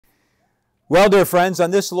Well, dear friends,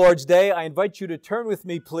 on this Lord's Day, I invite you to turn with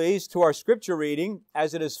me, please, to our scripture reading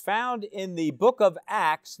as it is found in the book of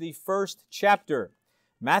Acts, the first chapter.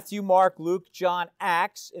 Matthew, Mark, Luke, John,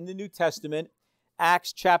 Acts in the New Testament,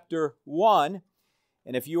 Acts chapter 1.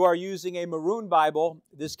 And if you are using a maroon Bible,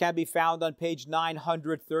 this can be found on page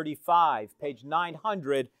 935. Page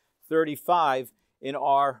 935 in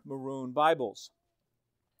our maroon Bibles.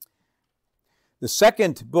 The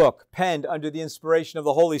second book penned under the inspiration of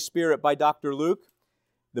the Holy Spirit by Dr. Luke,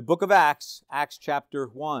 the book of Acts, Acts chapter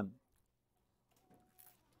 1.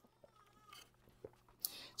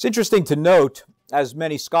 It's interesting to note, as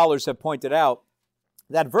many scholars have pointed out,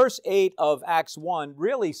 that verse 8 of Acts 1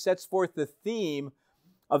 really sets forth the theme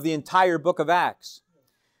of the entire book of Acts.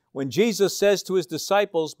 When Jesus says to his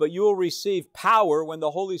disciples, "But you will receive power when the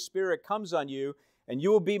Holy Spirit comes on you, and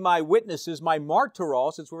you will be my witnesses," my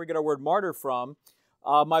martyros, that's where we get our word martyr from,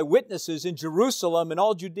 my witnesses in Jerusalem and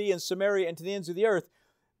all Judea and Samaria and to the ends of the earth.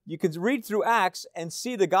 You can read through Acts and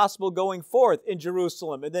see the gospel going forth in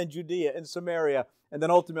Jerusalem and then Judea and Samaria and then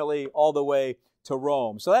ultimately all the way to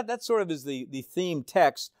Rome. So that sort of is the theme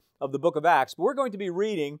text of the book of Acts. But we're going to be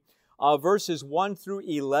reading verses 1 through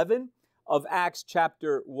 11 of Acts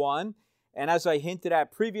chapter 1. And as I hinted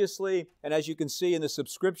at previously, and as you can see in the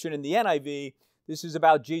subscription in the NIV, this is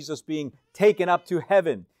about Jesus being taken up to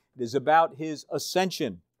heaven. It is about His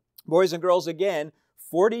ascension. Boys and girls, again,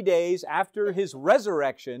 40 days after His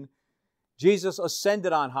resurrection, Jesus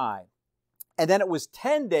ascended on high. And then it was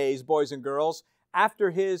 10 days, boys and girls, after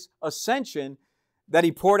His ascension that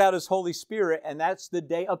He poured out His Holy Spirit, and that's the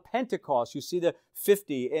day of Pentecost. You see the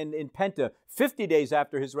 50 in Penta. 50 days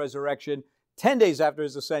after His resurrection, 10 days after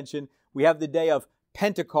His ascension, we have the day of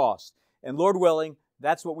Pentecost. And Lord willing,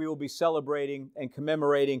 that's what we will be celebrating and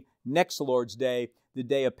commemorating next Lord's Day, the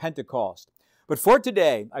day of Pentecost. But for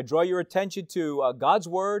today, I draw your attention to God's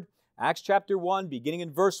Word, Acts chapter 1, beginning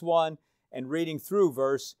in verse 1 and reading through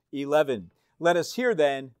verse 11. Let us hear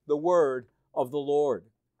then the word of the Lord.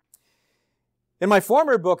 In my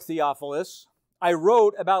former book, Theophilus, I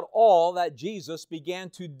wrote about all that Jesus began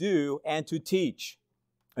to do and to teach,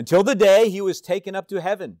 until the day He was taken up to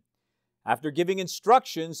heaven, after giving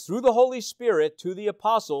instructions through the Holy Spirit to the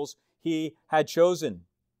apostles He had chosen.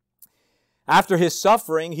 After His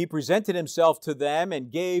suffering, He presented Himself to them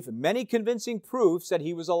and gave many convincing proofs that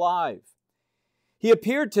He was alive. He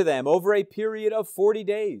appeared to them over a period of 40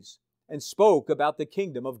 days and spoke about the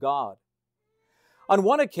kingdom of God. On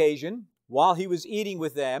one occasion, while He was eating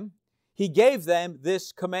with them, He gave them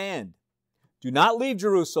this command: "Do not leave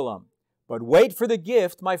Jerusalem, but wait for the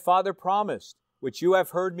gift my Father promised, which you have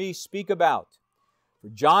heard me speak about. For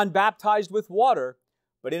John baptized with water,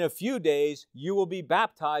 but in a few days you will be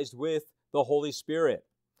baptized with the Holy Spirit."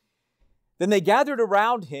 Then they gathered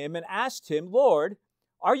around Him and asked Him, "Lord,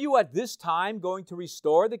 are you at this time going to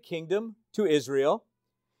restore the kingdom to Israel?"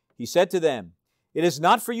 He said to them, "It is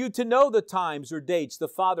not for you to know the times or dates the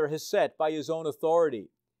Father has set by His own authority,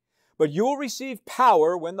 but you will receive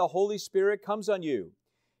power when the Holy Spirit comes on you,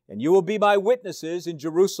 and you will be my witnesses in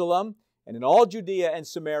Jerusalem and in all Judea and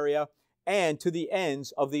Samaria, and to the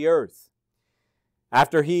ends of the earth."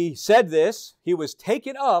 After He said this, He was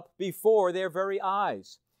taken up before their very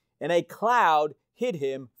eyes, and a cloud hid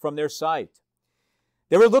Him from their sight.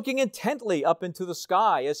 They were looking intently up into the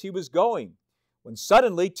sky as He was going, when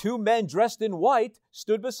suddenly 2 men dressed in white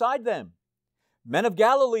stood beside them. "Men of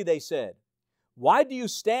Galilee," they said, "why do you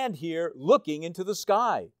stand here looking into the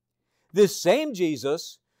sky? This same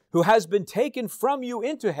Jesus, who has been taken from you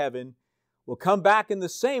into heaven, will come back in the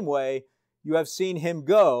same way you have seen Him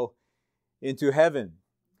go into heaven."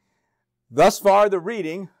 Thus far, the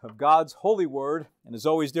reading of God's holy word. And as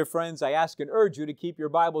always, dear friends, I ask and urge you to keep your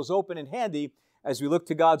Bibles open and handy as we look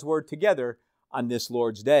to God's word together on this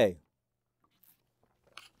Lord's Day.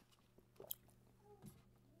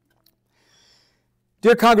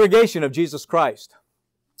 Dear congregation of Jesus Christ,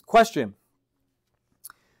 question: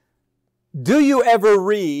 do you ever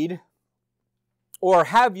read or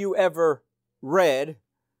have you ever read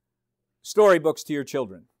storybooks to your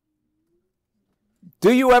children?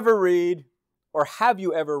 Do you ever read or have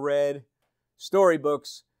you ever read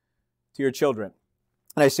storybooks to your children?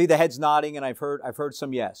 And I see the heads nodding, and I've heard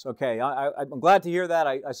some yes. Okay, I'm glad to hear that.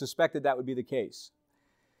 I suspected that would be the case.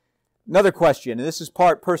 Another question, and this is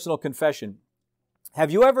part personal confession.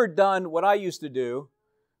 Have you ever done what I used to do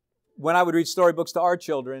when I would read storybooks to our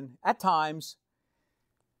children at times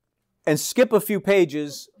and skip a few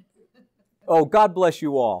pages? Oh, God bless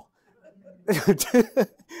you all.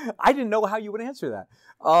 I didn't know how you would answer that.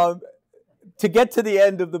 To get to the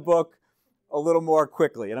end of the book a little more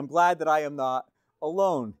quickly. And I'm glad that I am not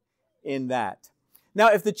alone in that. Now,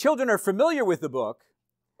 if the children are familiar with the book,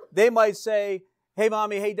 they might say, hey,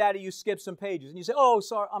 Mommy, hey, Daddy, you skipped some pages. And you say, oh,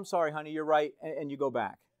 sorry, I'm sorry, honey, you're right, and you go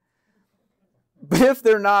back. But if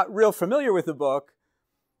they're not real familiar with the book,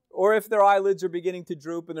 or if their eyelids are beginning to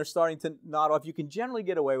droop and they're starting to nod off, you can generally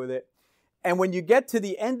get away with it. And when you get to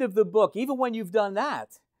the end of the book, even when you've done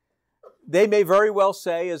that, they may very well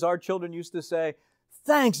say, as our children used to say,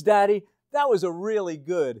 thanks, Daddy, that was a really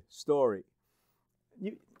good story.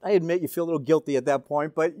 I admit you feel a little guilty at that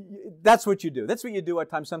point, but that's what you do. That's what you do at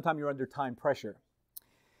times. Sometimes you're under time pressure.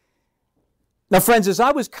 Now, friends, as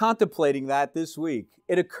I was contemplating that this week,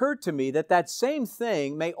 it occurred to me that that same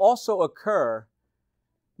thing may also occur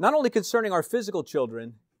not only concerning our physical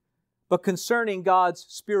children, but concerning God's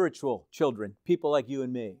spiritual children, people like you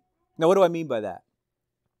and me. Now, what do I mean by that?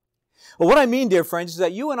 Well, what I mean, dear friends, is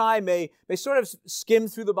that you and I may sort of skim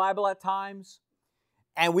through the Bible at times,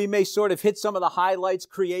 and we may sort of hit some of the highlights,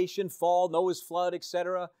 creation, fall, Noah's flood,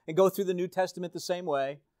 etc., and go through the New Testament the same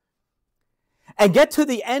way, and get to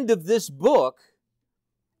the end of this book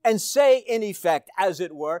and say, in effect, as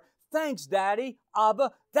it were, thanks, Daddy,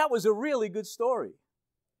 Abba, that was a really good story.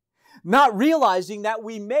 Not realizing that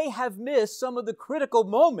we may have missed some of the critical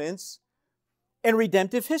moments in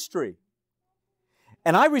redemptive history.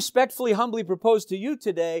 And I respectfully, humbly propose to you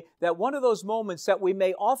today that one of those moments that we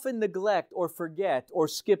may often neglect or forget or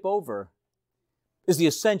skip over is the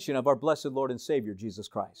ascension of our blessed Lord and Savior, Jesus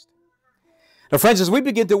Christ. Now, friends, as we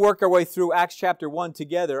begin to work our way through Acts chapter 1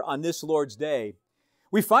 together on this Lord's Day,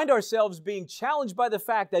 we find ourselves being challenged by the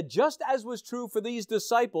fact that just as was true for these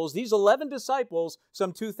disciples, these 11 disciples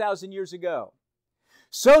some 2,000 years ago,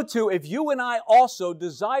 so too, if you and I also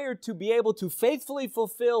desire to be able to faithfully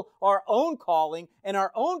fulfill our own calling and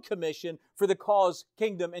our own commission for the cause,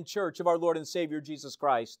 kingdom, and church of our Lord and Savior, Jesus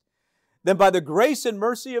Christ, then by the grace and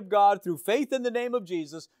mercy of God, through faith in the name of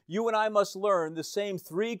Jesus, you and I must learn the same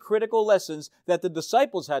 3 critical lessons that the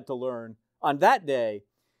disciples had to learn on that day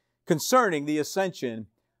concerning the ascension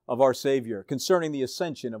of our Savior. Concerning the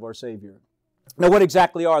ascension of our Savior. Now, what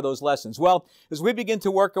exactly are those lessons? Well, as we begin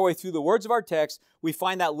to work our way through the words of our text, we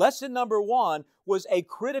find that lesson number 1 was a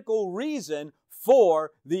critical reason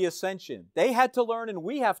for the ascension. They had to learn, and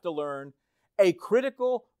we have to learn, a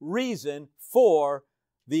critical reason for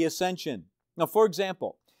the ascension. Now, for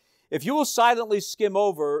example, if you will silently skim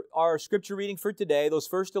over our scripture reading for today, those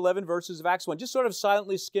first 11 verses of Acts 1, just sort of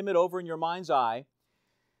silently skim it over in your mind's eye,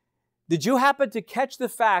 did you happen to catch the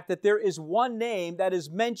fact that there is one name that is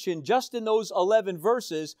mentioned just in those 11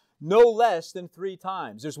 verses no less than 3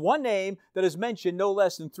 times? There's one name that is mentioned no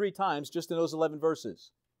less than 3 times just in those 11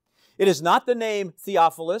 verses. It is not the name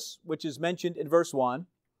Theophilus, which is mentioned in verse 1.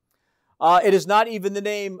 It is not even the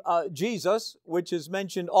name Jesus, which is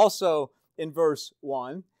mentioned also in verse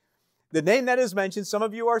 1. The name that is mentioned, some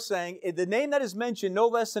of you are saying, the name that is mentioned no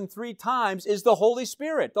less than 3 times is the Holy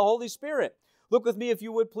Spirit, the Holy Spirit. Look with me, if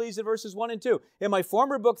you would, please, at verses 1 and 2. In my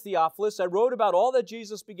former book, Theophilus, I wrote about all that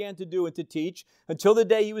Jesus began to do and to teach until the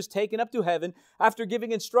day He was taken up to heaven, after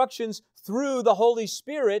giving instructions through the Holy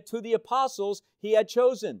Spirit to the apostles He had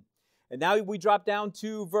chosen. And now we drop down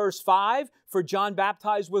to verse 5. For John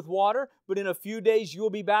baptized with water, but in a few days you will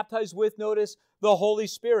be baptized with, notice, the Holy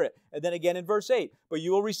Spirit. And then again in verse 8. But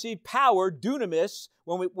you will receive power, dunamis,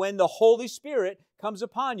 when the Holy Spirit comes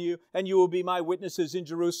upon you, and you will be my witnesses in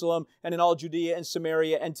Jerusalem and in all Judea and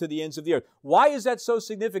Samaria and to the ends of the earth. Why is that so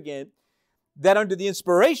significant that under the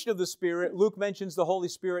inspiration of the Spirit, Luke mentions the Holy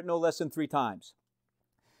Spirit no less than 3 times?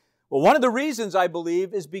 Well, one of the reasons, I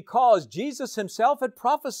believe, is because Jesus Himself had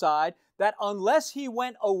prophesied that unless He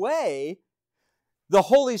went away, the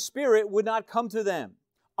Holy Spirit would not come to them.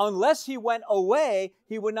 Unless He went away,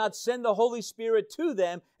 He would not send the Holy Spirit to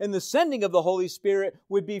them, and the sending of the Holy Spirit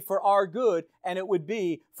would be for our good, and it would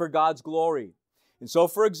be for God's glory. And so,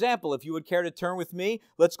 for example, if you would care to turn with me,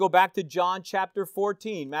 let's go back to John chapter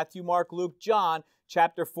 14. Matthew, Mark, Luke, John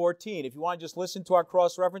chapter 14. If you want to just listen to our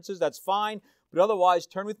cross references, that's fine. But otherwise,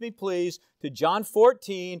 turn with me, please, to John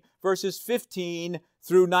 14, verses 15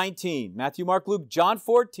 through 19. Matthew, Mark, Luke, John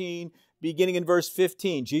 14, beginning in verse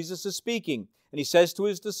 15. Jesus is speaking. And He says to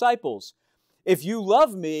His disciples, if you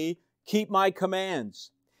love me, keep my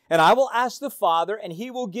commands. And I will ask the Father, and He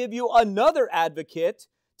will give you another advocate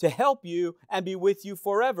to help you and be with you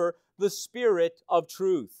forever, the Spirit of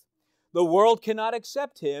truth. The world cannot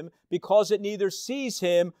accept Him because it neither sees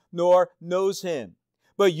Him nor knows Him.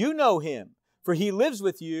 But you know Him, for He lives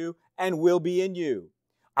with you and will be in you.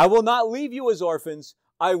 I will not leave you as orphans.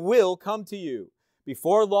 I will come to you.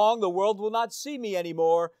 Before long, the world will not see me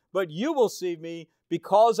anymore, but you will see me.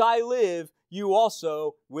 Because I live, you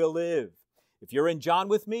also will live. If you're in John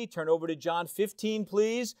with me, turn over to John 15,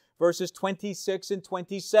 please, verses 26 and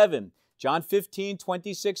 27. John 15,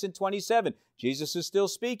 26 and 27. Jesus is still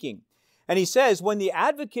speaking. And he says, when the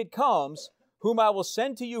advocate comes, whom I will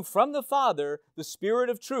send to you from the Father, the Spirit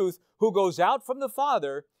of truth, who goes out from the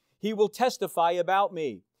Father, he will testify about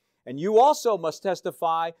me. And you also must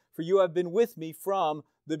testify, for you have been with me from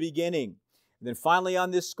the beginning. And then finally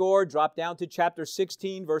on this score, drop down to chapter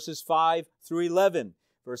 16, verses 5 through 11.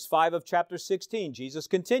 Verse 5 of chapter 16, Jesus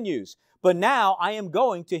continues, but now I am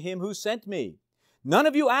going to him who sent me. None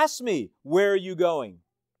of you asked me, where are you going?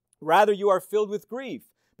 Rather, you are filled with grief,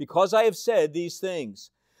 because I have said these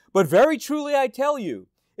things. But very truly I tell you,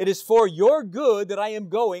 it is for your good that I am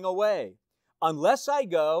going away. Unless I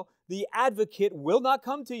go, the advocate will not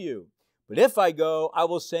come to you. But if I go, I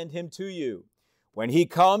will send him to you. When he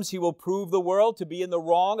comes, he will prove the world to be in the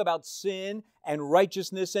wrong about sin and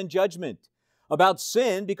righteousness and judgment. About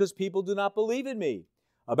sin, because people do not believe in me.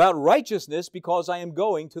 About righteousness, because I am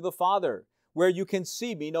going to the Father, where you can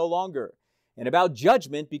see me no longer. And about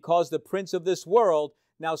judgment, because the prince of this world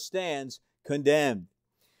now stands condemned.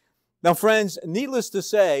 Now, friends, needless to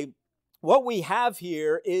say, what we have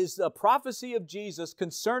here is a prophecy of Jesus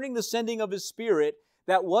concerning the sending of His Spirit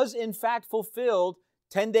that was in fact fulfilled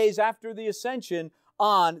 10 days after the ascension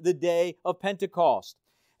on the day of Pentecost.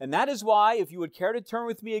 And that is why, if you would care to turn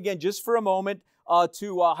with me again just for a moment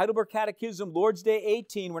to Heidelberg Catechism, Lord's Day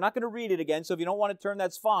 18. We're not going to read it again, so if you don't want to turn,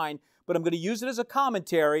 that's fine. But I'm going to use it as a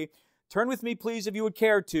commentary. Turn with me, please, if you would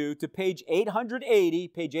care to page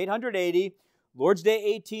 880, Lord's Day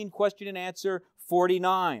 18, question and answer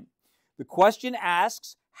 49. The question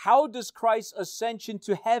asks, how does Christ's ascension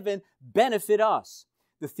to heaven benefit us?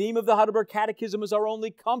 The theme of the Heidelberg Catechism is our only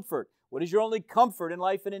comfort. What is your only comfort in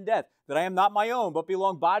life and in death? That I am not my own, but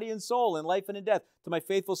belong body and soul in life and in death to my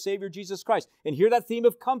faithful Savior, Jesus Christ. And here that theme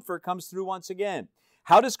of comfort comes through once again.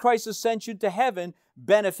 How does Christ's ascension to heaven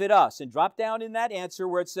benefit us? And drop down in that answer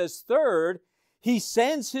where it says, third, He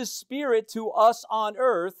sends His Spirit to us on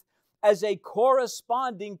earth as a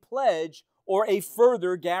corresponding pledge or a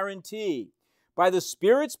further guarantee. By the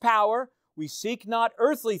Spirit's power, we seek not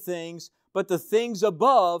earthly things, but the things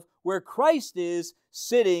above, where Christ is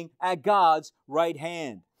sitting at God's right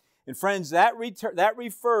hand. And friends, that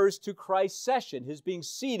refers to Christ's session, His being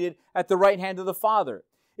seated at the right hand of the Father.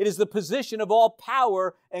 It is the position of all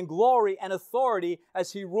power and glory and authority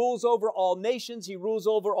as He rules over all nations, He rules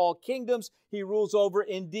over all kingdoms, He rules over,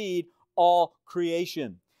 indeed, all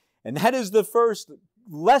creation. And that is the first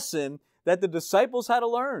lesson that the disciples had to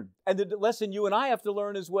learn, and the lesson you and I have to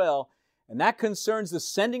learn as well. And that concerns the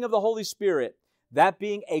sending of the Holy Spirit, that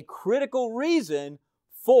being a critical reason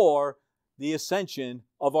for the ascension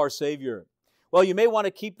of our Savior. Well, you may want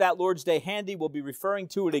to keep that Lord's Day handy. We'll be referring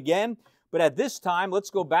to it again. But at this time, let's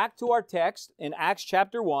go back to our text in Acts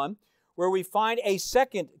chapter 1, where we find a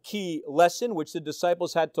second key lesson which the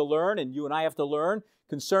disciples had to learn, and you and I have to learn,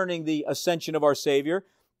 concerning the ascension of our Savior.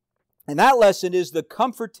 And that lesson is the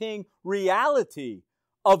comforting reality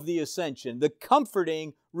of the ascension, the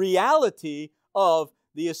comforting reality of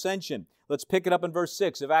the ascension. Let's pick it up in verse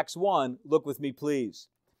 6 of Acts 1. Look with me, please.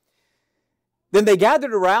 Then they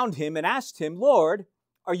gathered around Him and asked Him, Lord,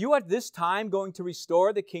 are you at this time going to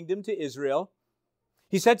restore the kingdom to Israel?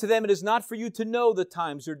 He said to them, it is not for you to know the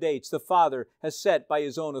times or dates the Father has set by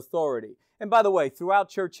His own authority. And by the way, throughout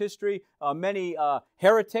church history, many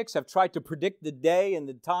heretics have tried to predict the day and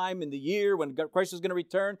the time and the year when Christ is going to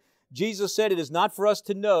return. Jesus said it is not for us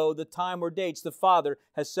to know the time or dates the Father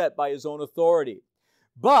has set by His own authority.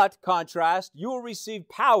 But, contrast, you will receive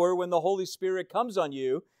power when the Holy Spirit comes on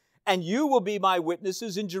you, and you will be my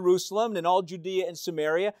witnesses in Jerusalem and all Judea and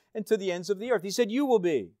Samaria and to the ends of the earth. He said, you will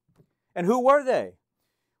be. And who were they?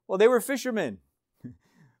 Well, they were fishermen.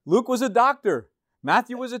 Luke was a doctor.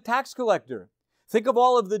 Matthew was a tax collector. Think of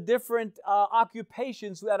all of the different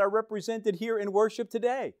occupations that are represented here in worship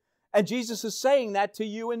today. And Jesus is saying that to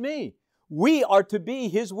you and me. We are to be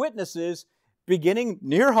His witnesses, beginning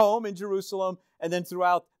near home in Jerusalem, and then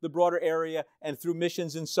throughout the broader area and through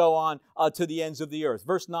missions and so on to the ends of the earth.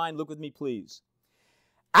 Verse 9, look with me, please.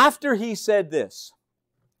 After He said this,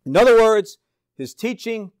 in other words, His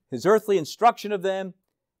teaching, His earthly instruction of them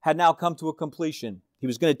had now come to a completion. He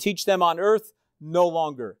was going to teach them on earth no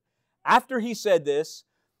longer. After He said this,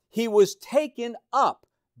 He was taken up.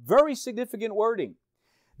 Very significant wording.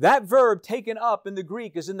 That verb, taken up, in the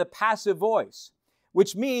Greek is in the passive voice,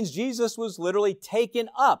 which means Jesus was literally taken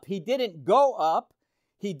up. He didn't go up.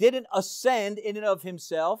 He didn't ascend in and of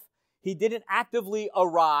Himself. He didn't actively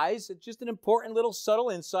arise. It's just an important little subtle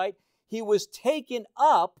insight. He was taken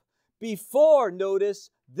up before, notice,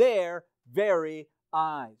 their very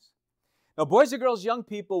eyes. Now, boys and girls, young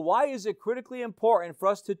people, why is it critically important for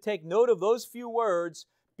us to take note of those few words,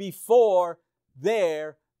 before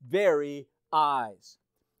their very eyes?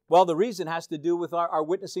 Well, the reason has to do with our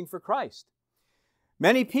witnessing for Christ.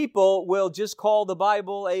 Many people will just call the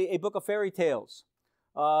Bible a book of fairy tales,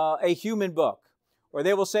 a human book. Or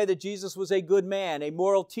they will say that Jesus was a good man, a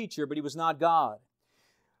moral teacher, but he was not God.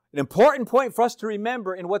 An important point for us to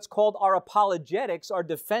remember in what's called our apologetics, our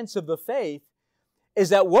defense of the faith, is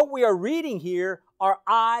that what we are reading here are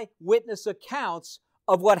eyewitness accounts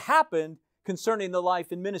of what happened concerning the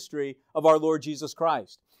life and ministry of our Lord Jesus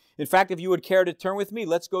Christ. In fact, if you would care to turn with me,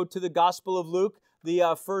 let's go to the Gospel of Luke,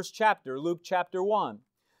 the first chapter, Luke chapter 1.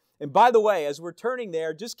 And by the way, as we're turning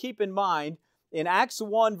there, just keep in mind, in Acts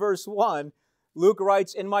 1, verse 1, Luke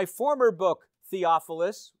writes, in my former book,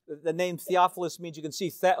 Theophilus, the name Theophilus means, you can see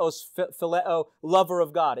theos, phileo, lover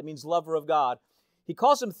of God. It means lover of God. He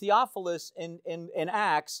calls him Theophilus in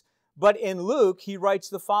Acts, but in Luke, he writes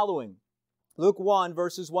the following. Luke 1,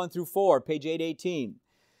 verses 1 through 4, page 818.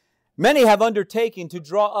 Many have undertaken to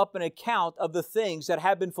draw up an account of the things that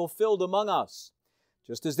have been fulfilled among us,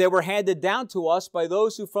 just as they were handed down to us by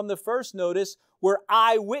those who from the first notice were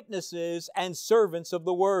eyewitnesses and servants of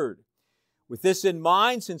the word. With this in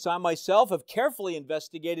mind, since I myself have carefully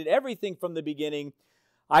investigated everything from the beginning,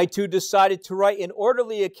 I too decided to write an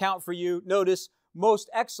orderly account for you. Notice, most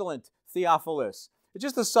excellent Theophilus. It's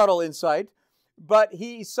just a subtle insight, but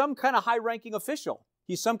he's some kind of high-ranking official.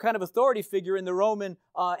 He's some kind of authority figure in the Roman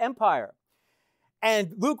Empire.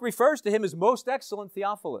 And Luke refers to him as most excellent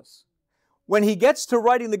Theophilus. When he gets to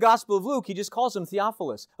writing the Gospel of Luke, he just calls him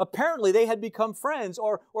Theophilus. Apparently, they had become friends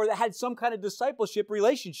or they had some kind of discipleship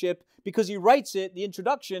relationship because he writes it, the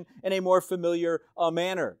introduction, in a more familiar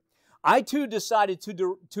manner. I too decided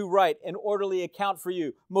to write an orderly account for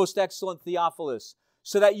you, most excellent Theophilus,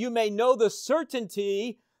 so that you may know the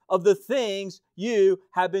certainty of the things you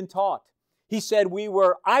have been taught. He said we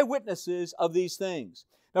were eyewitnesses of these things.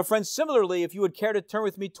 Now, friends, similarly, if you would care to turn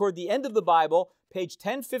with me toward the end of the Bible, page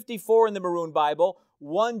 1054 in the Maroon Bible,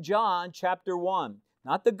 1 John chapter 1.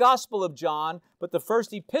 Not the Gospel of John, but the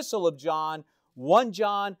first epistle of John, 1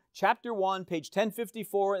 John chapter 1, page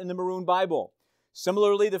 1054 in the Maroon Bible.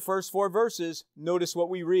 Similarly, the first 4 verses, notice what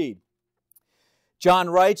we read. John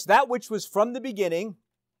writes, that which was from the beginning,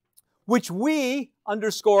 which we,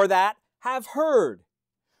 underscore that, have heard,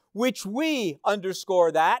 which we,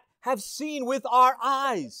 underscore that, have seen with our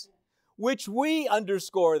eyes, which we,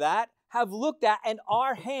 underscore that, have looked at and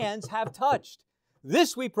our hands have touched.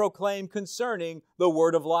 This we proclaim concerning the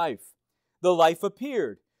word of life. The life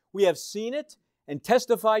appeared. We have seen it and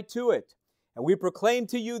testified to it. And we proclaim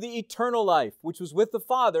to you the eternal life, which was with the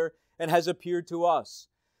Father and has appeared to us.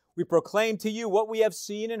 We proclaim to you what we have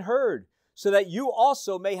seen and heard, so that you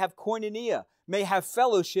also may have koinonia, may have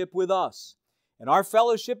fellowship with us. And our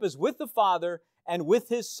fellowship is with the Father and with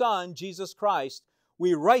His Son, Jesus Christ.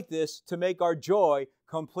 We write this to make our joy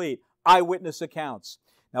complete. Eyewitness accounts.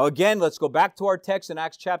 Now again, let's go back to our text in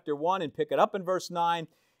Acts chapter 1 and pick it up in verse 9,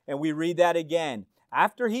 and we read that again.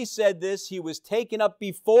 After he said this, he was taken up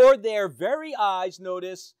before their very eyes,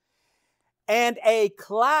 notice, and a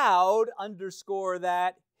cloud, underscore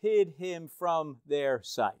that, hid him from their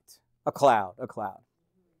sight. A cloud, a cloud.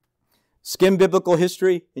 Skim biblical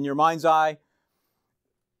history in your mind's eye.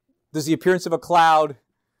 Does the appearance of a cloud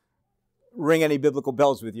ring any biblical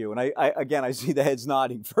bells with you? And I see the heads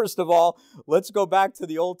nodding. First of all, let's go back to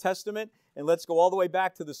the Old Testament and let's go all the way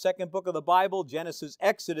back to the second book of the Bible,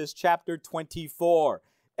 Exodus chapter 24.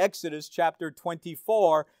 Exodus chapter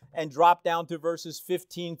 24, and drop down to verses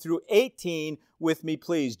 15 through 18 with me,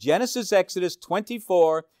 please. Exodus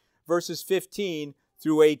 24, verses 15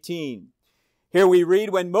 through 18. Here we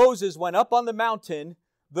read, when Moses went up on the mountain,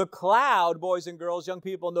 the cloud, boys and girls, young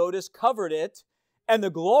people, notice, covered it, and the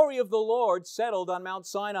glory of the Lord settled on Mount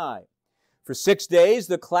Sinai. For 6 days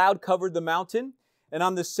the cloud covered the mountain, and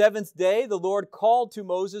on the 7th day the Lord called to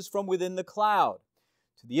Moses from within the cloud.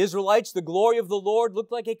 To the Israelites the glory of the Lord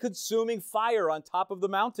looked like a consuming fire on top of the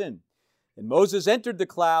mountain. And Moses entered the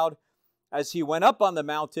cloud as he went up on the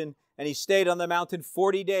mountain, and he stayed on the mountain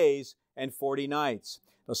 40 days and 40 nights.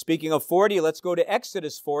 Now, speaking of 40, let's go to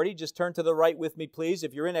Exodus 40. Just turn to the right with me, please,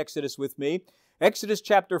 if you're in Exodus with me. Exodus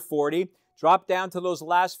chapter 40. Drop down to those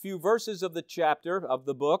last few verses of the chapter, of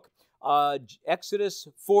the book. Exodus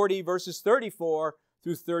 40, verses 34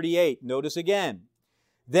 through 38. Notice again.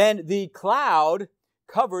 Then the cloud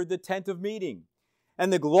covered the tent of meeting,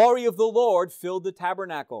 and the glory of the Lord filled the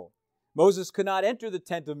tabernacle. Moses could not enter the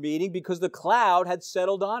tent of meeting because the cloud had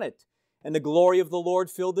settled on it, and the glory of the Lord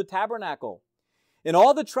filled the tabernacle. In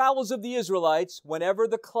all the travels of the Israelites, whenever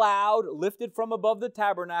the cloud lifted from above the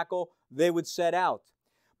tabernacle, they would set out.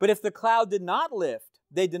 But if the cloud did not lift,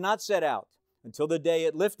 they did not set out until the day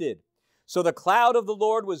it lifted. So the cloud of the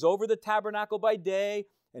Lord was over the tabernacle by day,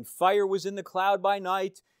 and fire was in the cloud by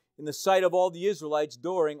night, in the sight of all the Israelites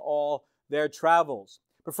during all their travels.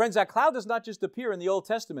 But friends, that cloud does not just appear in the Old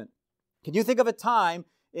Testament. Can you think of a time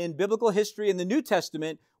in biblical history in the New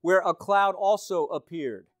Testament where a cloud also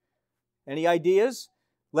appeared? Any ideas?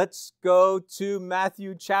 Let's go to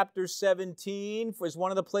Matthew chapter 17. It's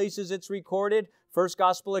one of the places it's recorded. First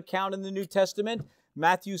gospel account in the New Testament.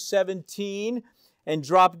 Matthew 17. And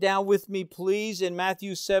drop down with me, please, in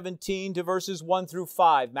Matthew 17 to verses 1 through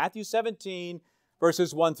 5. Matthew 17,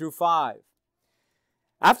 verses 1 through 5.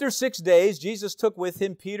 After 6 days, Jesus took with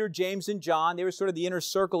him Peter, James, and John. They were sort of the inner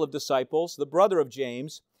circle of disciples, the brother of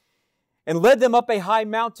James, and led them up a high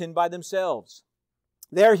mountain by themselves.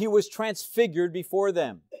 There he was transfigured before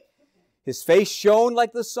them. His face shone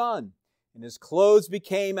like the sun, and his clothes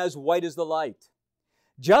became as white as the light.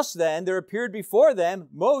 Just then there appeared before them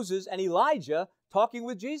Moses and Elijah talking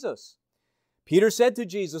with Jesus. Peter said to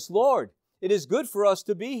Jesus, "Lord, it is good for us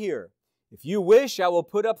to be here. If you wish, I will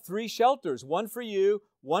put up 3 shelters, one for you,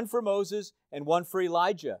 one for Moses, and one for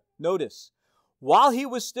Elijah." Notice, while he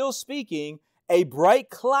was still speaking, a bright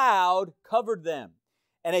cloud covered them,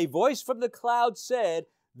 and a voice from the cloud said,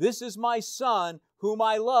 "This is my Son, whom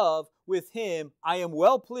I love. With him I am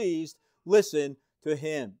well pleased. Listen to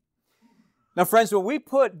him." Now, friends, when we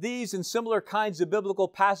put these and similar kinds of biblical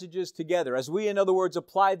passages together, as we, in other words,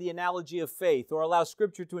 apply the analogy of faith or allow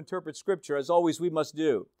Scripture to interpret Scripture, as always we must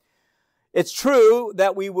do, it's true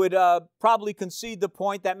that we would probably concede the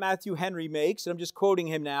point that Matthew Henry makes, and I'm just quoting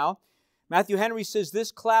him now. Matthew Henry says,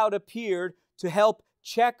 this cloud appeared to help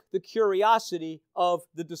check the curiosity of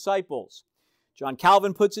the disciples. John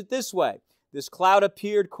Calvin puts it this way. This cloud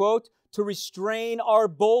appeared, quote, to restrain our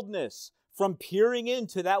boldness from peering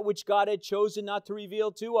into that which God had chosen not to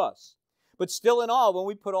reveal to us. But still in all, when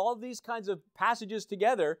we put all of these kinds of passages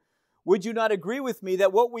together, would you not agree with me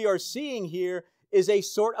that what we are seeing here is a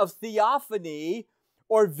sort of theophany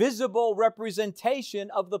or visible representation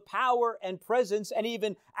of the power and presence and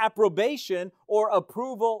even approbation or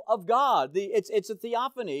approval of God? It's a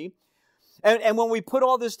theophany. And when we put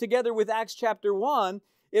all this together with Acts chapter 1,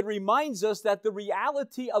 it reminds us that the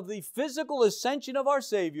reality of the physical ascension of our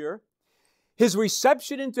Savior, His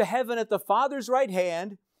reception into heaven at the Father's right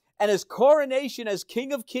hand, and His coronation as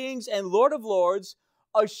King of Kings and Lord of Lords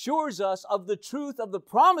assures us of the truth of the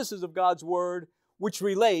promises of God's Word, which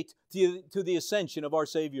relate to the ascension of our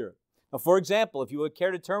Savior. Now, for example, if you would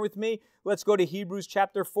care to turn with me, let's go to Hebrews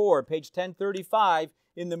chapter 4, page 1035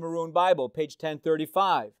 in the Maroon Bible, page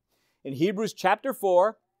 1035. In Hebrews chapter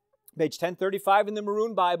 4, page 1035 in the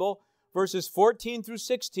Maroon Bible, verses 14 through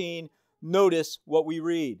 16, notice what we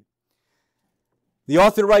read. The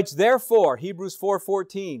author writes, "Therefore," Hebrews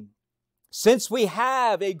 4:14, "since we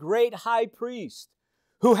have a great high priest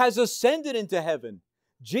who has ascended into heaven,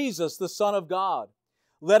 Jesus, the Son of God,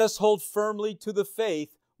 let us hold firmly to the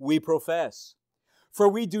faith we profess. For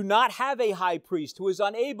we do not have a high priest who is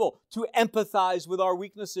unable to empathize with our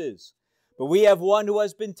weaknesses, but we have one who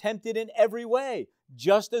has been tempted in every way,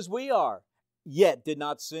 just as we are, yet did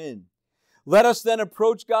not sin. Let us then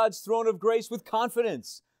approach God's throne of grace with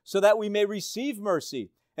confidence, so that we may receive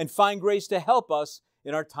mercy and find grace to help us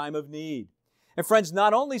in our time of need." And friends,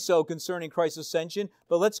 not only so concerning Christ's ascension,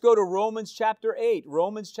 but let's go to Romans chapter 8.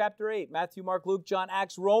 Romans chapter 8. Matthew, Mark, Luke, John,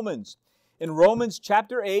 Acts, Romans. In Romans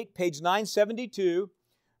chapter 8, page 972,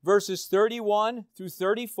 verses 31 through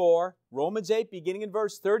 34, Romans 8, beginning in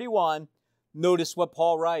verse 31, notice what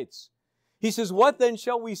Paul writes. He says, "What then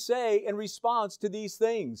shall we say in response to these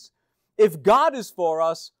things? If God is for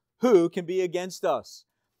us, who can be against us?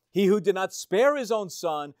 He who did not spare His own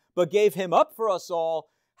Son, but gave Him up for us all,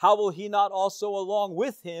 how will He not also along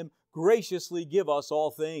with Him graciously give us all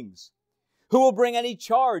things? Who will bring any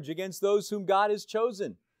charge against those whom God has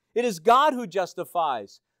chosen? It is God who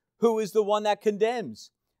justifies. Who is the one that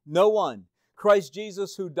condemns? No one. Christ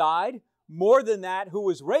Jesus, who died, more than that, who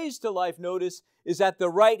was raised to life, notice, is at the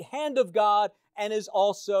right hand of God and is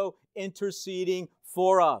also interceding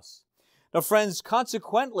for us." Now, friends,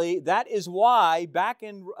 consequently, that is why back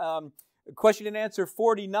in question and answer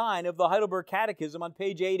 49 of the Heidelberg Catechism on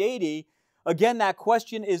page 880, again, that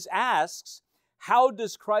question is asked, how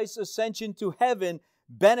does Christ's ascension to heaven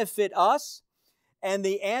benefit us? And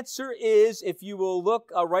the answer is, if you will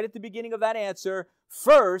look right at the beginning of that answer,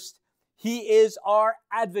 first, He is our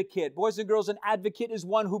advocate. Boys and girls, an advocate is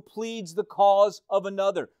one who pleads the cause of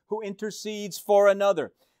another, who intercedes for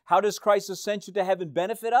another. How does Christ's ascension to heaven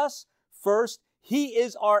benefit us? First, He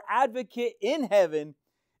is our advocate in heaven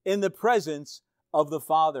in the presence of the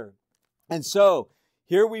Father. And so,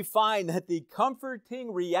 here we find that the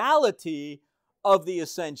comforting reality of the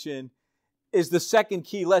ascension is the second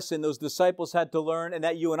key lesson those disciples had to learn, and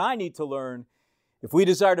that you and I need to learn if we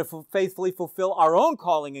desire to faithfully fulfill our own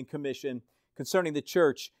calling and commission concerning the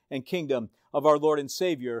church and kingdom of our Lord and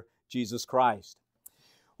Savior, Jesus Christ.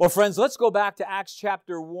 Well, friends, let's go back to Acts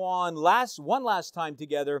chapter 1 one last time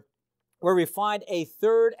together, where we find a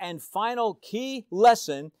third and final key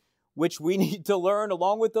lesson which we need to learn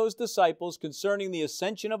along with those disciples concerning the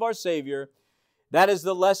ascension of our Savior. That is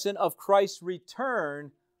the lesson of Christ's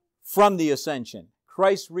return from the ascension.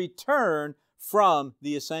 Christ's return from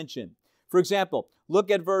the ascension. For example, look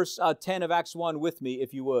at verse 10 of Acts 1 with me,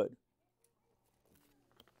 if you would.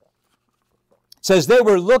 It says, they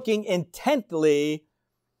were looking intently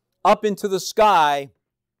up into the sky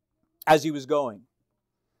as he was going.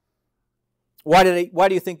 Why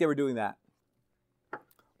do you think they were doing that?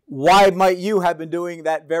 Why might you have been doing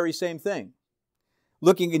that very same thing?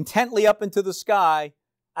 Looking intently up into the sky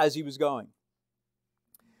as he was going.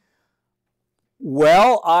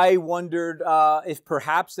 Well, I wondered if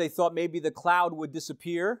perhaps they thought maybe the cloud would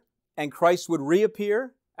disappear and Christ would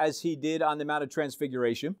reappear as he did on the Mount of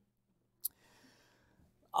Transfiguration.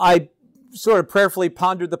 I sort of prayerfully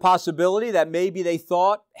pondered the possibility that maybe they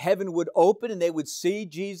thought heaven would open and they would see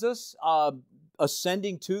Jesus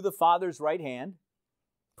ascending to the Father's right hand,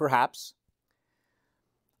 perhaps.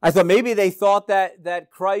 I thought maybe they thought that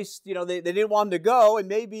Christ, they didn't want him to go, and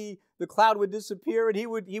maybe the cloud would disappear and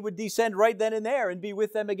he would descend right then and there and be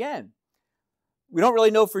with them again. We don't really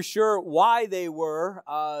know for sure why they were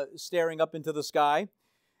staring up into the sky.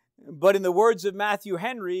 But in the words of Matthew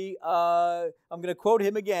Henry, I'm going to quote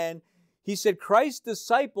him again. He said, Christ's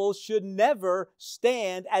disciples should never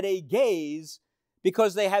stand at a gaze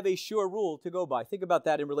because they have a sure rule to go by. Think about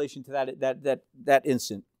that in relation to that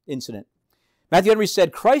incident. Matthew Henry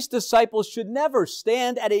said, Christ's disciples should never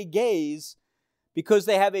stand at a gaze because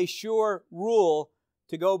they have a sure rule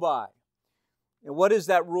to go by. And what is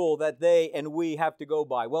that rule that they and we have to go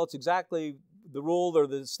by? Well, it's exactly the rule or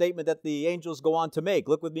the statement that the angels go on to make.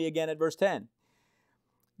 Look with me again at verse 10.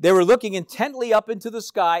 They were looking intently up into the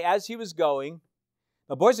sky as he was going.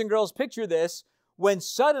 Now, boys and girls, picture this. When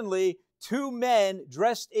suddenly 2 men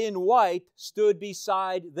dressed in white stood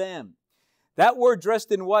beside them. That word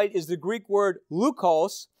dressed in white is the Greek word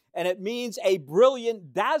lukos, and it means a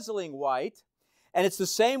brilliant, dazzling white. And it's the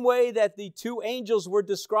same way that the 2 angels were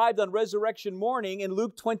described on resurrection morning in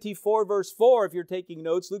Luke 24, verse 4, if you're taking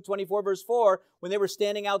notes. Luke 24, verse 4, when they were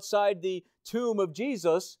standing outside the tomb of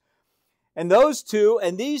Jesus. And those 2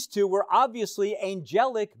 and these 2 were obviously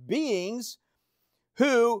angelic beings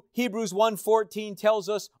who, Hebrews 1:14 tells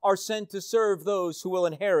us, are sent to serve those who will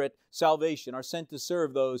inherit salvation, are sent to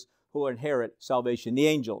serve those who will inherit salvation. The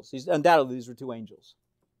angels. Undoubtedly, these were 2 angels.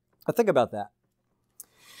 Now think about that.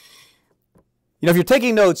 If you're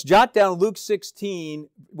taking notes, jot down Luke 16.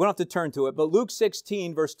 We don't have to turn to it, but Luke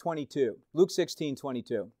 16, verse 22. Luke 16,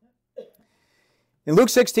 22. In Luke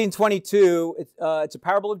 16, 22, it's a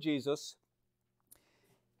parable of Jesus.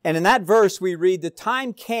 And in that verse we read, the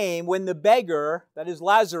time came when the beggar, that is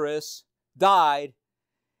Lazarus, died,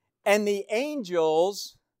 and the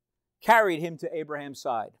angels carried him to Abraham's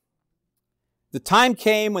side. The time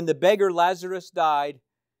came when the beggar Lazarus died,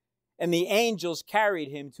 and the angels carried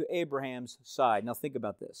him to Abraham's side. Now think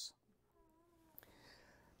about this.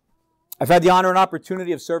 I've had the honor and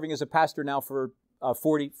opportunity of serving as a pastor now for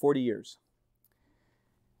 40 years.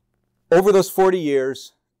 Over those 40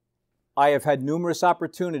 years, I have had numerous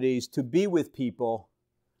opportunities to be with people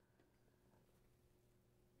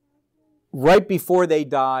right before they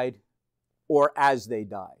died or as they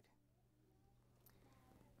died.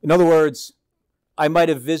 In other words, I might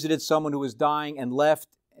have visited someone who was dying and left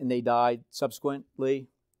and they died subsequently,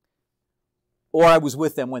 or I was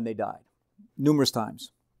with them when they died, numerous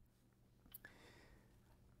times.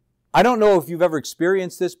 I don't know if you've ever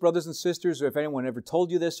experienced this, brothers and sisters, or if anyone ever told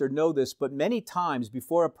you this or know this, but many times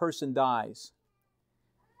before a person dies,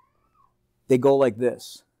 they go like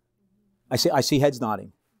this. I see heads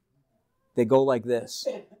nodding. They go like this.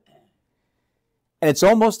 And it's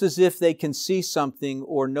almost as if they can see something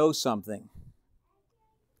or know something.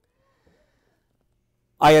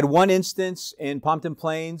 I had one instance in Pompton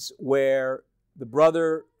Plains where the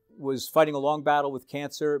brother was fighting a long battle with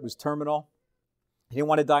cancer. It was terminal. He didn't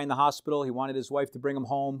want to die in the hospital. He wanted his wife to bring him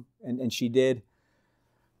home, and she did.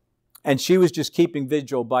 And she was just keeping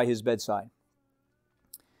vigil by his bedside.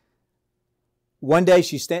 One day,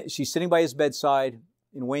 she's sitting by his bedside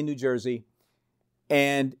in Wayne, New Jersey,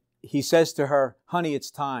 and he says to her, honey,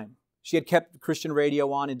 it's time. She had kept Christian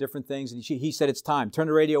radio on and different things, and he said, it's time. Turn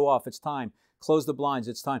the radio off. It's time Close the blinds.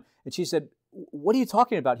 It's time. And she said, what are you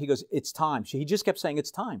talking about? He goes, it's time. He just kept saying,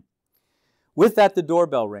 it's time. With that, the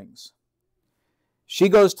doorbell rings. She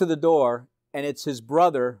goes to the door, and it's his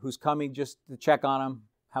brother who's coming just to check on him.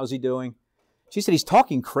 How's he doing? She said, he's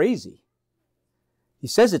talking crazy. He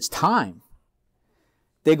says it's time.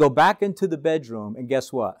 They go back into the bedroom, and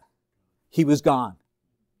guess what? He was gone.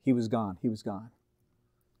 He was gone. He was gone.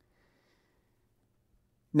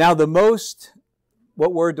 Now,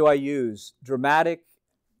 what word do I use? Dramatic,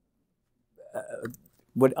 I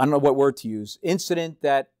don't know what word to use. Incident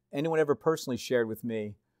that anyone ever personally shared with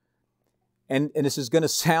me. And this is going to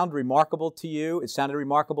sound remarkable to you. It sounded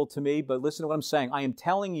remarkable to me, but listen to what I'm saying. I am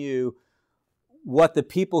telling you what the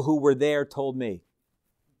people who were there told me.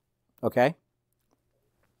 Okay?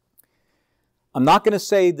 I'm not going to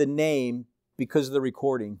say the name because of the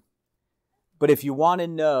recording, but if you want to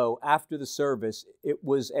know, after the service, it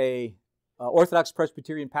was a Orthodox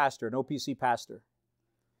Presbyterian pastor, an OPC pastor.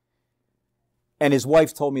 And his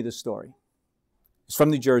wife told me this story. He's from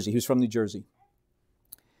New Jersey. He was from New Jersey.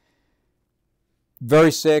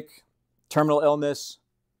 Very sick, terminal illness,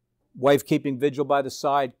 wife keeping vigil by the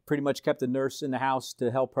side, pretty much kept a nurse in the house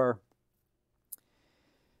to help her.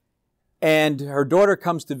 And her daughter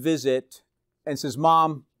comes to visit and says,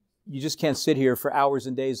 Mom, you just can't sit here for hours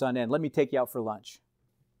and days on end. Let me take you out for lunch.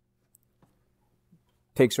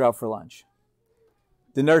 Takes her out for lunch.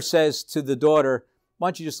 The nurse says to the daughter, why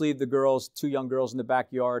don't you just leave the girls, 2 young girls in the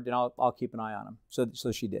backyard, and I'll keep an eye on them.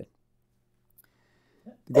 So she did.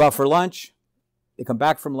 They go out for lunch. They come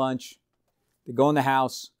back from lunch. They go in the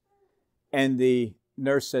house. And the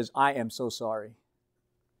nurse says, I am so sorry.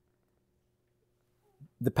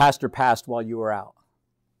 The pastor passed while you were out.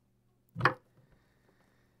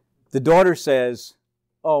 The daughter says,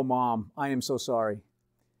 oh, Mom, I am so sorry.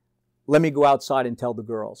 Let me go outside and tell the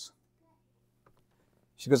girls.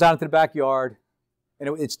 She goes out into the backyard,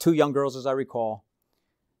 and it's 2 young girls, as I recall.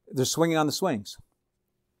 They're swinging on the swings.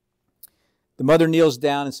 The mother kneels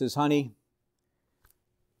down and says, honey,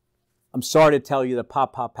 I'm sorry to tell you that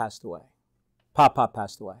Pop passed away. Pop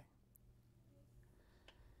passed away.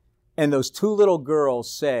 And those 2 little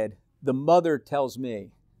girls said, the mother tells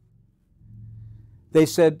me, they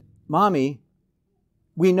said, Mommy,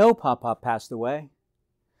 we know Pop passed away.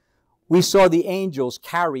 We saw the angels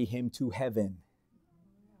carry him to heaven.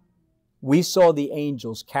 We saw the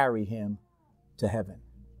angels carry him to heaven.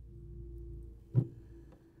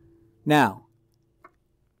 Now,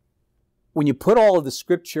 when you put all of the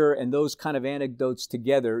scripture and those kind of anecdotes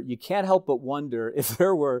together, you can't help but wonder if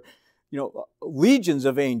there were, legions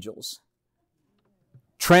of angels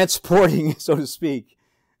transporting, so to speak,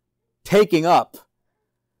 taking up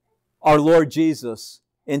our Lord Jesus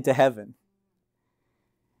into heaven.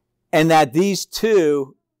 And that these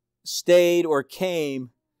 2 stayed or came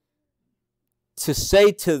to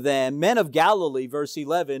say to them, men of Galilee, verse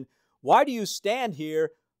 11, why do you stand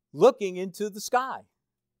here looking into the sky?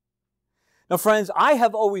 Now, friends, I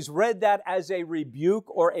have always read that as a rebuke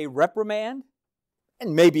or a reprimand,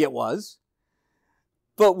 and maybe it was.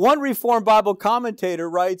 But one Reformed Bible commentator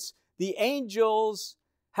writes, the angels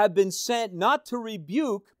have been sent not to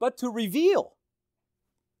rebuke, but to reveal.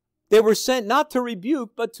 They were sent not to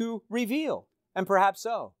rebuke, but to reveal, and perhaps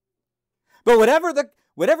so. But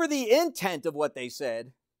whatever the intent of what they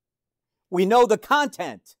said, we know the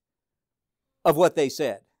content of what they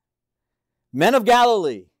said. Men of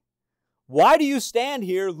Galilee, why do you stand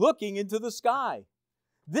here looking into the sky?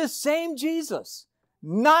 This same Jesus,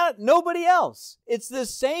 nobody else. It's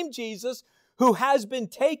this same Jesus who has been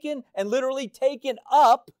taken and literally taken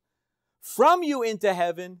up from you into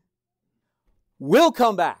heaven, will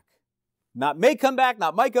come back. Not may come back,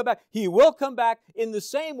 not might come back. He will come back in the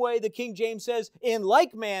same way the King James says, in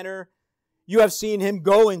like manner, you have seen him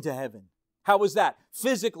go into heaven. How was that?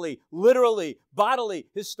 Physically, literally, bodily,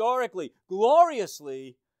 historically,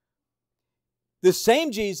 gloriously. The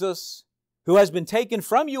same Jesus who has been taken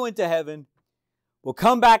from you into heaven will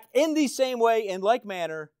come back in the same way, in like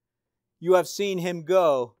manner, you have seen him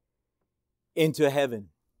go into heaven.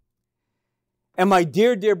 And my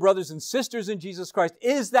dear, dear brothers and sisters in Jesus Christ,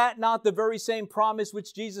 is that not the very same promise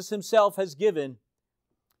which Jesus himself has given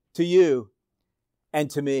to you and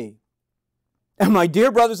to me? And my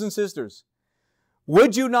dear brothers and sisters,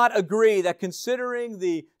 would you not agree that considering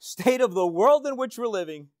the state of the world in which we're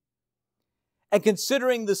living, and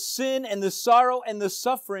considering the sin and the sorrow and the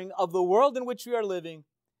suffering of the world in which we are living,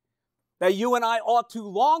 that you and I ought to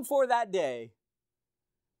long for that day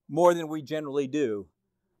more than we generally do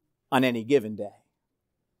on any given day?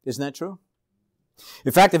 Isn't that true?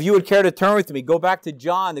 In fact, if you would care to turn with me, go back to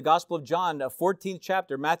John, the Gospel of John, the 14th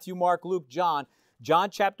chapter, Matthew, Mark, Luke, John. John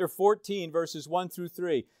chapter 14, verses 1 through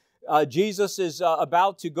 3. Jesus is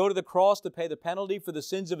about to go to the cross to pay the penalty for the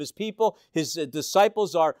sins of his people. His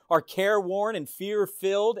disciples are careworn and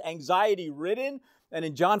fear-filled, anxiety-ridden. And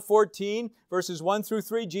in John 14, verses 1 through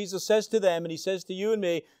 3, Jesus says to them, and he says to you and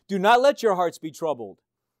me, do not let your hearts be troubled.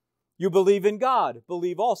 You believe in God,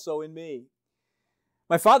 believe also in me.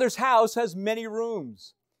 My Father's house has many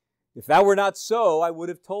rooms. If that were not so, I would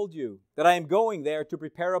have told you that I am going there to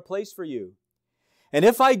prepare a place for you. And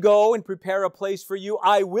if I go and prepare a place for you,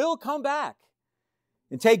 I will come back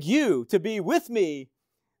and take you to be with me,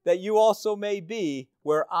 that you also may be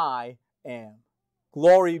where I am.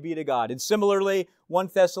 Glory be to God. And similarly, 1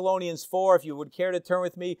 Thessalonians 4, if you would care to turn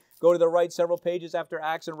with me, go to the right several pages after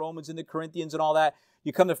Acts and Romans and the Corinthians and all that.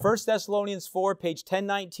 You come to 1 Thessalonians 4, page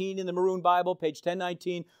 1019 in the Maroon Bible, page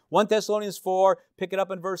 1019. 1 Thessalonians 4, pick it up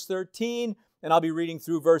in verse 13, and I'll be reading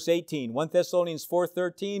through verse 18. 1 Thessalonians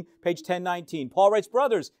 4:13, page 1019. Paul writes,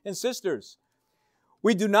 brothers and sisters,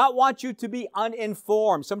 we do not want you to be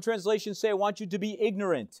uninformed. Some translations say, I want you to be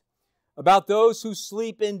ignorant about those who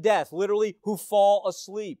sleep in death, literally, who fall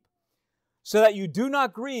asleep, so that you do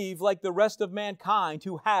not grieve like the rest of mankind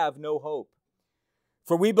who have no hope.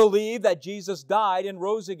 For we believe that Jesus died and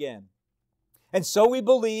rose again. And so we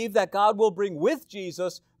believe that God will bring with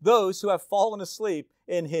Jesus those who have fallen asleep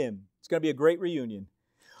in him. It's going to be a great reunion.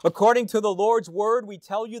 According to the Lord's word, we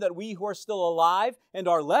tell you that we who are still alive and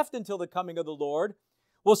are left until the coming of the Lord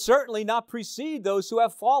will certainly not precede those who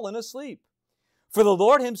have fallen asleep. For the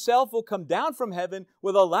Lord himself will come down from heaven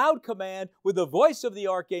with a loud command, with the voice of the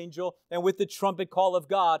archangel, and with the trumpet call of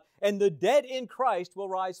God, and the dead in Christ will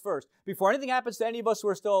rise first. Before anything happens to any of us who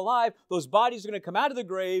are still alive, those bodies are going to come out of the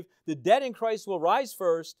grave. The dead in Christ will rise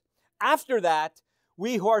first. After that,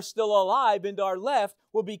 we who are still alive and are left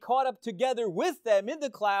will be caught up together with them in the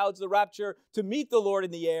clouds, the rapture, to meet the Lord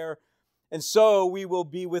in the air. And so we will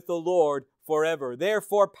be with the Lord forever.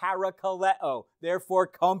 Therefore, parakaleo, therefore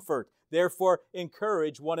comfort. Therefore,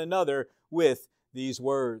 encourage one another with these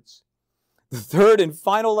words. The third and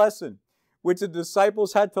final lesson, which the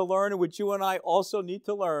disciples had to learn and which you and I also need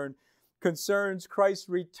to learn, concerns Christ's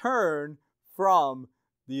return from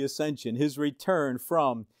the ascension. His return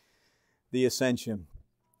from the ascension.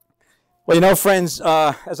 Well, you know, friends,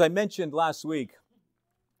 as I mentioned last week,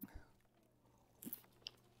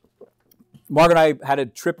 Mark and I had a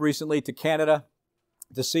trip recently to Canada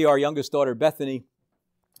to see our youngest daughter, Bethany.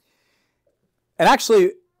 And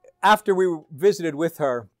actually, after we visited with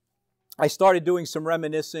her, I started doing some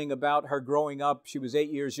reminiscing about her growing up. She was 8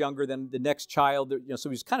 years younger than the next child, so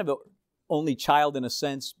he was kind of the only child in a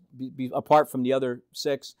sense, apart from the other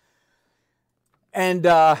 6. And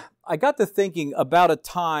I got to thinking about a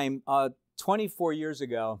time 24 years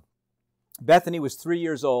ago. Bethany was 3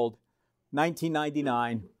 years old,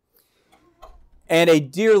 1999. And a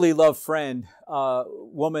dearly loved friend,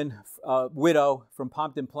 woman, widow from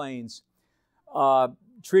Pompton Plains,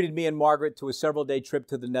 treated me and Margaret to a several-day trip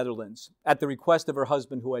to the Netherlands at the request of her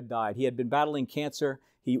husband who had died. He had been battling cancer.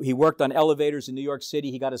 He worked on elevators in New York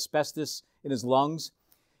City. He got asbestos in his lungs,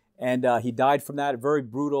 and he died from that. A very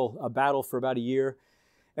brutal battle for about a year.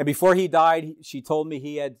 And before he died, she told me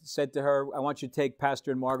he had said to her, I want you to take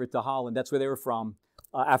Pastor and Margaret to Holland. That's where they were from,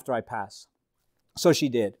 after I pass. So she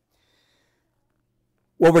did.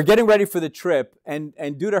 Well, we're getting ready for the trip, and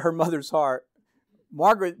due to her mother's heart,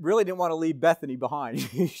 Margaret really didn't want to leave Bethany behind.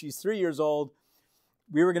 She's 3 years old.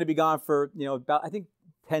 We were going to be gone for, about, I think,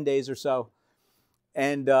 10 days or so.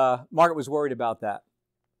 And Margaret was worried about that.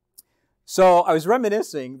 So I was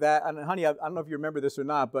reminiscing that, and honey, I don't know if you remember this or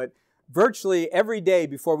not, but virtually every day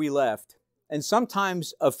before we left, and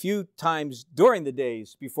sometimes a few times during the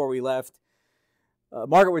days before we left,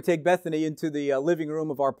 Margaret would take Bethany into the living room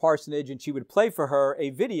of our parsonage, and she would play for her a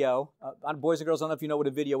video. Boys and girls, I don't know if you know what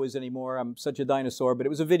a video is anymore. I'm such a dinosaur, but it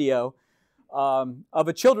was a video of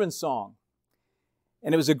a children's song.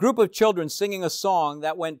 And it was a group of children singing a song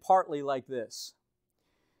that went partly like this.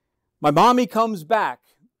 My mommy comes back.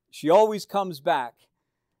 She always comes back.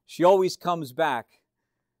 She always comes back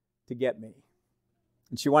to get me.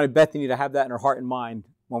 And she wanted Bethany to have that in her heart and mind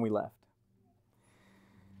when we left.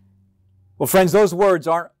 Well, friends, those words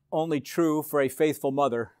aren't only true for a faithful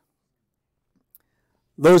mother.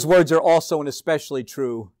 Those words are also and especially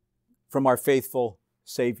true from our faithful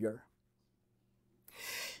Savior.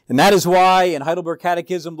 And that is why in Heidelberg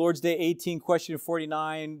Catechism, Lord's Day 18, question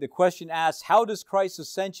 49, the question asks, how does Christ's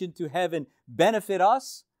ascension to heaven benefit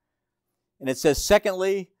us? And it says,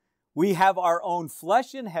 secondly, we have our own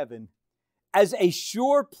flesh in heaven as a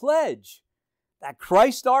sure pledge that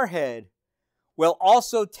Christ our head will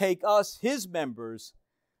also take us, his members,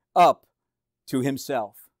 up to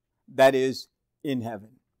himself. That is, in heaven.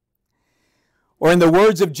 Or in the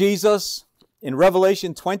words of Jesus in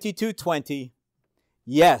Revelation 22:20,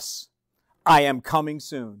 yes, I am coming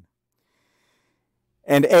soon.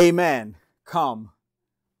 And amen. Come,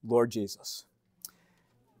 Lord Jesus.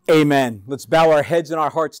 Amen. Let's bow our heads and our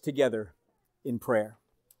hearts together in prayer.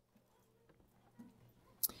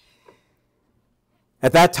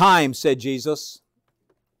 At that time, said Jesus,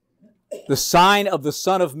 the sign of the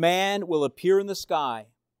Son of Man will appear in the sky,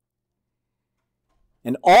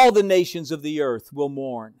 and all the nations of the earth will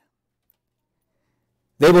mourn.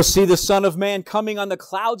 They will see the Son of Man coming on the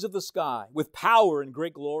clouds of the sky with power and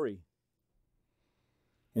great glory.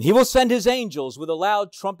 And He will send His angels with a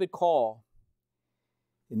loud trumpet call,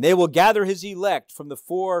 and they will gather His elect from the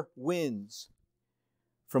four winds,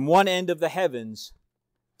 from one end of the heavens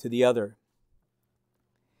to the other.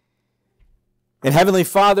 And Heavenly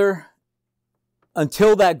Father,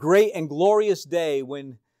 until that great and glorious day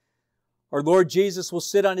when our Lord Jesus will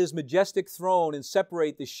sit on His majestic throne and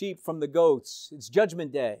separate the sheep from the goats, it's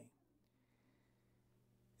Judgment Day.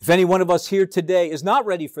 If any one of us here today is not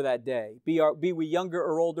ready for that day, be we younger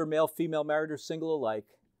or older, male, female, married or single alike,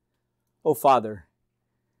 oh Father,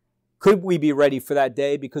 could we be ready for that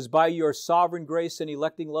day? Because by Your sovereign grace and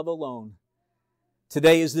electing love alone,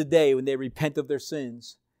 today is the day when they repent of their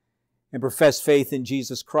sins and profess faith in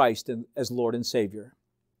Jesus Christ as Lord and Savior.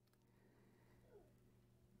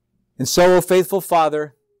 And so, O faithful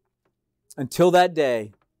Father, until that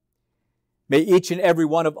day, may each and every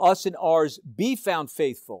one of us and ours be found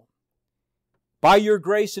faithful by Your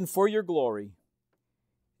grace and for Your glory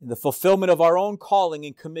in the fulfillment of our own calling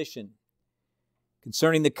and commission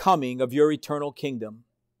concerning the coming of Your eternal kingdom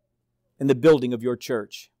and the building of Your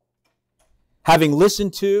church. Having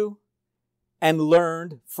listened to and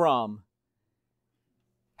learned from,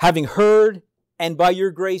 having heard and by Your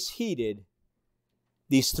grace heeded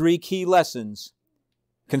these three key lessons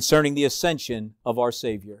concerning the ascension of our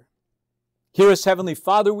Savior. Hear us, Heavenly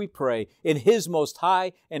Father, we pray, in His most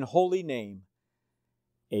high and holy name.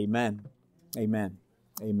 Amen. Amen.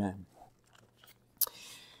 Amen.